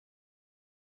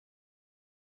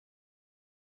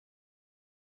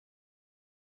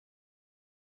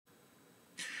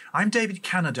I'm David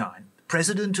Cannadine,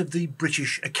 President of the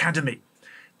British Academy,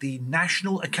 the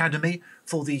National Academy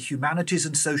for the Humanities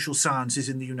and Social Sciences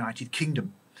in the United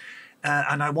Kingdom.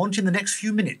 And I want in the next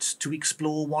few minutes to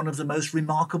explore one of the most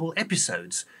remarkable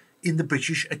episodes in the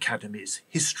British Academy's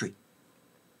history.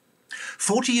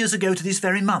 40 years ago to this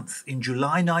very month, in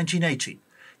July 1980,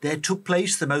 there took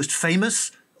place the most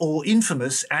famous or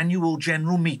infamous annual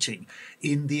general meeting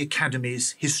in the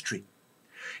Academy's history.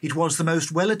 It was the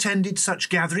most well-attended such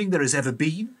gathering there has ever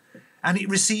been, and it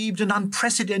received an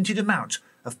unprecedented amount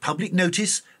of public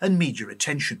notice and media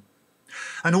attention.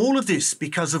 And all of this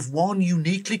because of one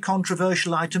uniquely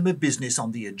controversial item of business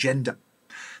on the agenda: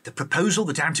 the proposal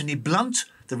that Anthony Blunt,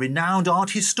 the renowned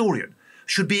art historian,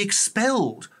 should be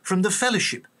expelled from the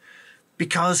fellowship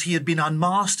because he had been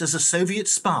unmasked as a Soviet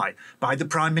spy by the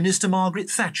Prime Minister Margaret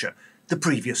Thatcher the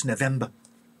previous November.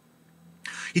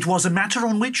 It was a matter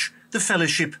on which the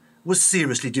fellowship was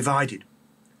seriously divided.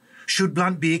 Should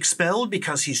Blunt be expelled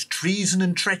because his treason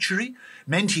and treachery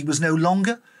meant he was no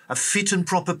longer a fit and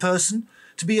proper person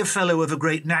to be a fellow of a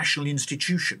great national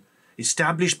institution,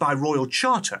 established by royal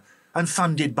charter and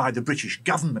funded by the British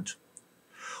government?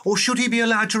 Or should he be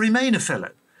allowed to remain a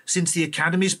fellow, since the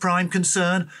Academy's prime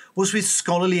concern was with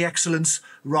scholarly excellence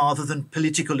rather than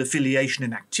political affiliation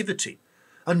and activity,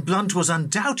 and Blunt was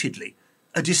undoubtedly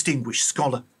a distinguished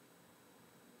scholar?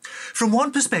 From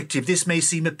one perspective, this may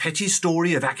seem a petty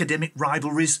story of academic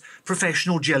rivalries,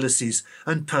 professional jealousies,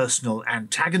 and personal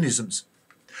antagonisms.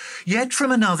 Yet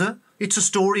from another, it's a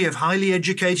story of highly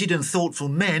educated and thoughtful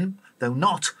men, though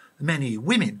not many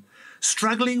women,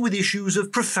 struggling with issues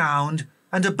of profound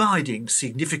and abiding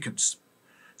significance.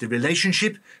 The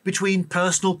relationship between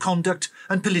personal conduct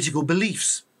and political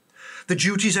beliefs, the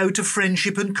duties owed to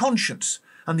friendship and conscience,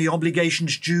 and the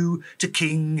obligations due to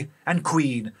king and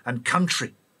queen and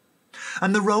country,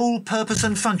 and the role, purpose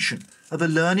and function of a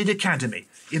learned academy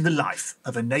in the life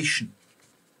of a nation.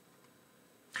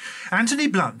 Anthony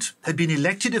Blunt had been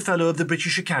elected a Fellow of the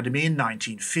British Academy in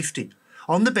 1950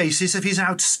 on the basis of his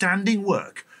outstanding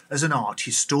work as an art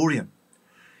historian.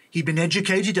 He'd been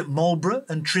educated at Marlborough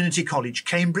and Trinity College,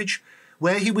 Cambridge,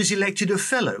 where he was elected a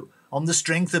Fellow on the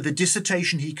strength of a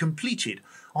dissertation he completed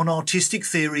on artistic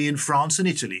theory in France and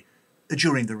Italy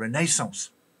during the Renaissance.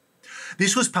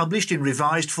 This was published in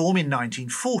revised form in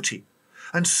 1940,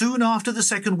 and soon after the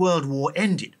Second World War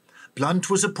ended, Blunt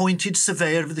was appointed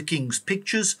Surveyor of the King's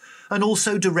Pictures and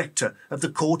also Director of the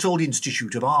Courtauld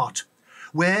Institute of Art,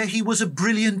 where he was a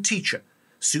brilliant teacher,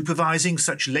 supervising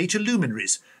such later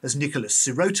luminaries as Nicholas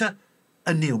Sirota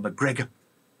and Neil MacGregor.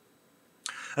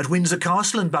 At Windsor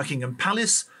Castle and Buckingham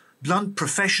Palace, Blunt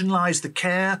professionalised the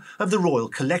care of the royal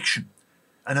collection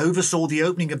and oversaw the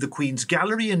opening of the Queen's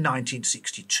Gallery in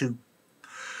 1962.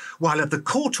 While at the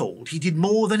Courtauld, he did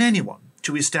more than anyone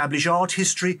to establish art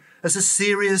history as a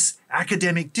serious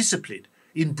academic discipline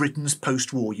in Britain's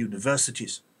post-war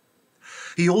universities.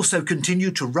 He also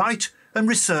continued to write and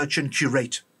research and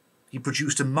curate. He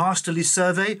produced a masterly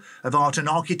survey of art and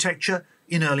architecture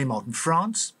in early modern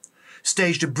France,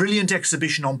 staged a brilliant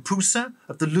exhibition on Poussin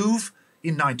at the Louvre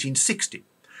in 1960,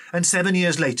 and 7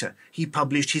 years later he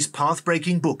published his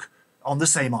path-breaking book on the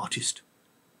same artist.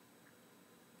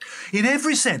 In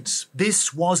every sense,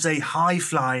 this was a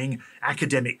high-flying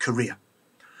academic career.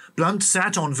 Blunt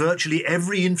sat on virtually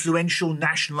every influential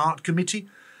national art committee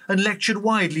and lectured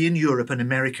widely in Europe and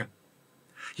America.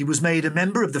 He was made a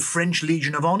member of the French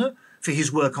Legion of Honour for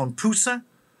his work on Poussin,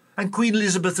 and Queen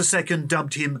Elizabeth II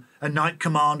dubbed him a Knight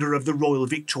Commander of the Royal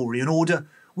Victorian Order,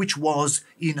 which was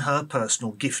in her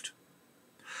personal gift.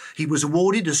 He was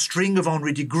awarded a string of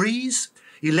honorary degrees,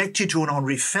 elected to an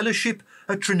honorary fellowship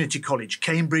at Trinity College,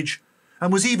 Cambridge,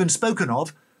 and was even spoken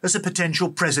of as a potential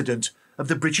president of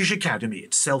the British Academy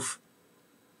itself.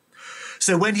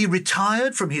 So when he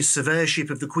retired from his surveyorship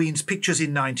of the Queen's Pictures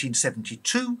in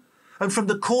 1972, and from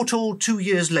the Courtauld 2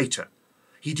 years later,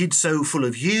 he did so full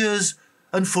of years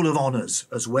and full of honours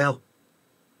as well.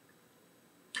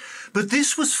 But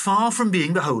this was far from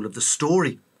being the whole of the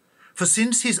story, for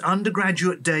since his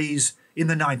undergraduate days in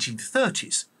the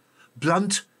 1930s,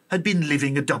 Blunt had been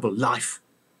living a double life.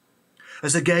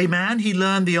 As a gay man, he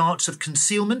learned the arts of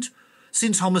concealment,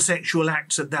 since homosexual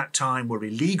acts at that time were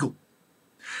illegal,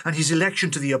 and his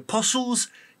election to the Apostles,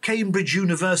 Cambridge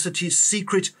University's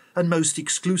secret and most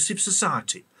exclusive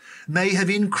society, may have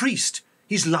increased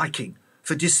his liking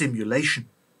for dissimulation.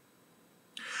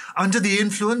 Under the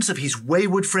influence of his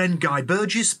wayward friend Guy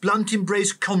Burgess, Blunt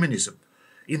embraced communism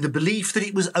in the belief that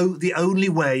it was the only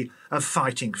way of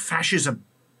fighting fascism.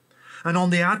 And on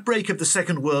the outbreak of the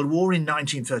Second World War in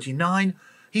 1939,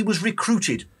 he was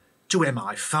recruited to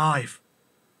MI5.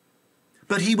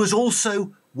 But he was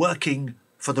also working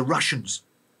for the Russians.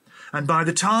 And by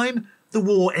the time the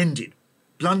war ended,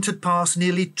 Blunt had passed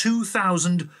nearly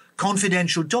 2,000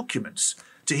 confidential documents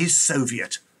to his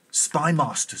Soviet spy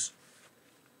masters.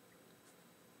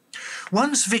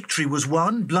 Once victory was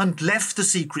won, Blunt left the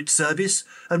Secret Service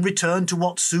and returned to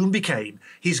what soon became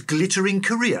his glittering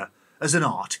career as an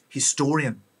art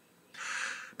historian.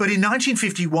 But in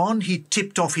 1951, he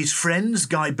tipped off his friends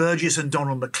Guy Burgess and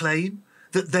Donald Maclean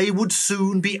that they would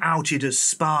soon be outed as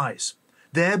spies,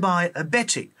 thereby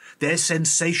abetting their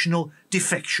sensational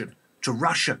defection to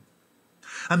Russia.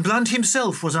 And Blunt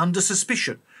himself was under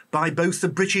suspicion by both the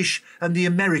British and the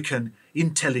American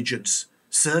intelligence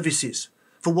services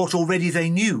for what already they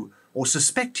knew or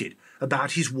suspected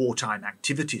about his wartime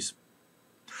activities.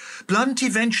 Blunt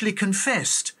eventually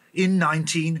confessed in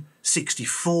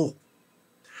 1964.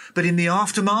 But in the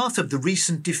aftermath of the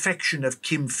recent defection of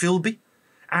Kim Philby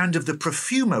and of the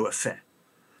Profumo affair,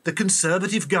 the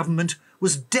Conservative government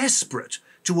was desperate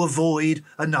to avoid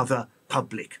another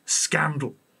public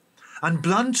scandal, and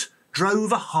Blunt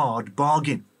drove a hard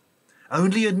bargain,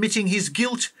 only admitting his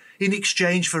guilt in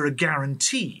exchange for a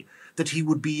guarantee that he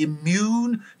would be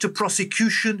immune to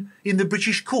prosecution in the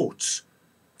British courts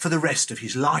for the rest of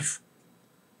his life.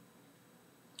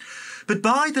 But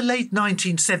by the late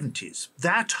 1970s,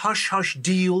 that hush-hush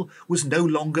deal was no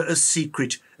longer as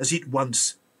secret as it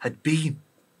once had been.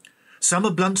 Some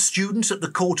of Blunt's students at the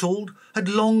Courtauld had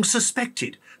long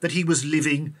suspected that he was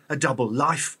living a double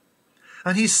life,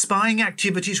 and his spying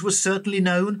activities were certainly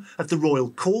known at the Royal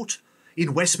Court,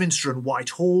 in Westminster and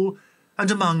Whitehall,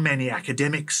 and among many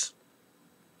academics.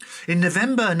 In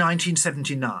November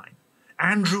 1979,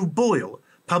 Andrew Boyle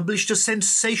published a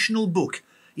sensational book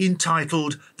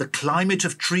entitled The Climate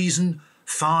of Treason: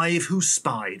 5 Who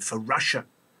Spied for Russia,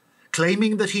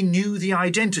 claiming that he knew the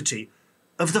identity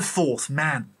of the fourth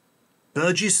man,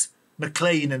 Burgess,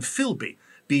 Maclean and Philby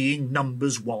being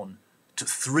numbers 1 to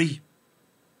 3.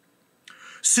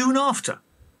 Soon after,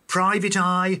 Private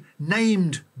Eye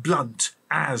named Blunt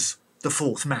as the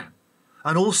fourth man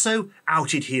and also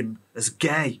outed him as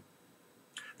gay.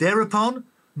 Thereupon,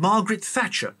 Margaret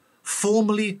Thatcher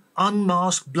formally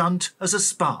unmasked Blunt as a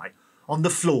spy on the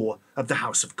floor of the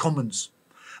House of Commons,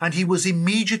 and he was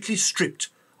immediately stripped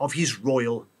of his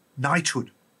royal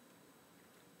knighthood.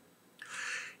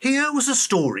 Here was a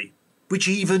story which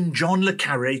even John le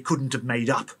Carré couldn't have made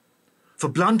up, for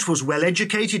Blunt was well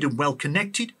educated and well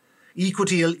connected,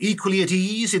 equally at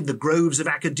ease in the groves of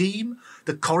academe,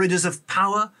 the corridors of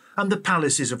power and the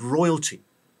palaces of royalty,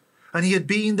 and he had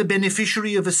been the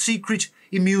beneficiary of a secret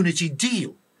immunity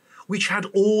deal which had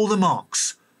all the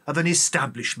marks of an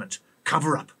establishment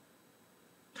cover-up.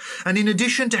 And in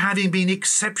addition to having been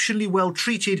exceptionally well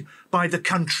treated by the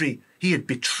country he had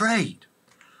betrayed,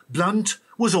 Blunt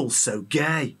was also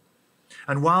gay,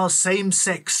 and while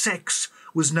same-sex sex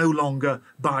was no longer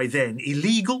by then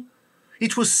illegal,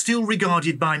 it was still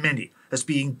regarded by many as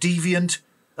being deviant,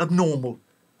 abnormal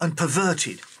and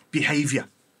perverted behaviour.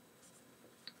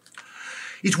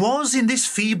 It was in this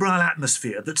febrile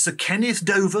atmosphere that Sir Kenneth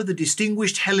Dover, the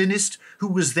distinguished Hellenist who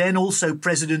was then also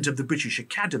president of the British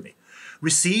Academy,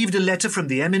 received a letter from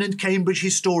the eminent Cambridge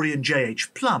historian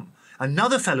J.H. Plum,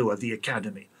 another fellow of the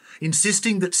Academy,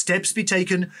 insisting that steps be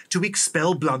taken to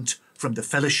expel Blunt from the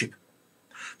fellowship.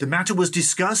 The matter was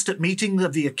discussed at meetings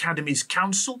of the Academy's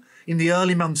Council in the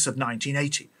early months of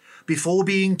 1980, before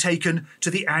being taken to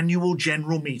the annual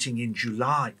general meeting in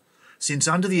July, since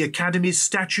under the Academy's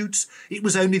statutes it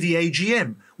was only the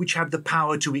AGM which had the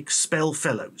power to expel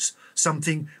fellows,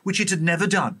 something which it had never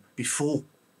done before.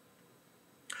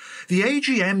 The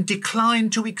AGM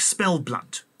declined to expel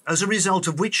Blunt, as a result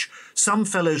of which some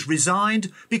fellows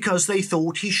resigned because they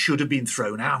thought he should have been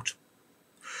thrown out.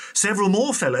 Several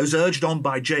more fellows, urged on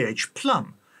by J.H.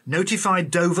 Plum,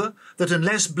 notified Dover that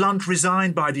unless Blunt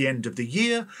resigned by the end of the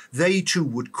year, they too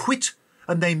would quit,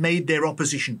 and they made their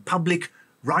opposition public,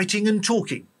 writing and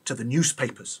talking to the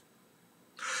newspapers.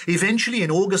 Eventually,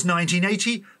 in August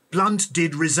 1980, Blunt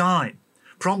did resign,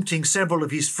 prompting several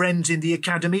of his friends in the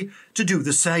Academy to do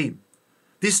the same,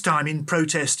 this time in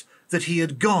protest that he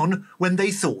had gone when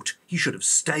they thought he should have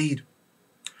stayed.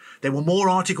 There were more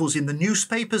articles in the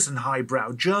newspapers and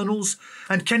highbrow journals,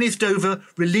 and Kenneth Dover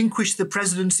relinquished the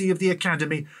presidency of the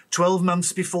Academy 12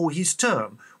 months before his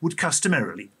term would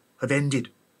customarily have ended.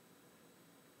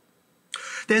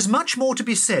 There's much more to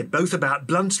be said both about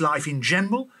Blunt's life in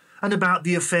general and about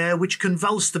the affair which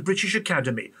convulsed the British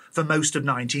Academy for most of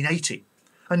 1980,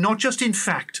 and not just in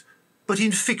fact, but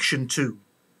in fiction too.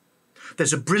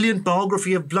 There's a brilliant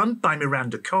biography of Blunt by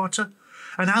Miranda Carter,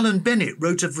 and Alan Bennett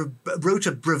wrote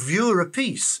a bravura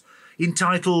piece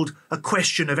entitled A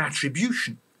Question of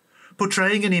Attribution,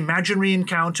 portraying an imaginary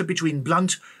encounter between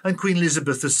Blunt and Queen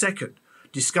Elizabeth II,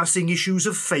 discussing issues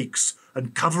of fakes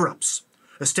and cover-ups,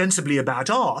 ostensibly about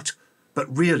art,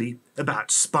 but really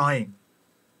about spying.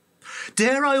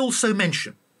 Dare I also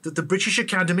mention that the British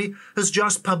Academy has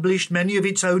just published many of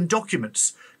its own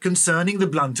documents concerning the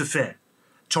Blunt affair,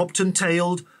 topped and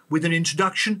tailed with an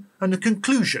introduction and a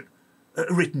conclusion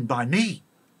written by me.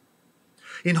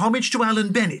 In homage to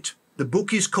Alan Bennett, the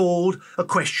book is called A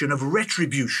Question of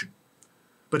Retribution,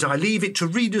 but I leave it to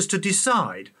readers to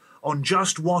decide on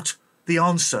just what the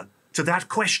answer to that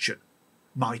question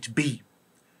might be,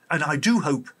 and I do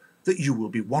hope that you will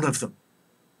be one of them.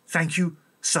 Thank you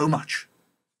so much.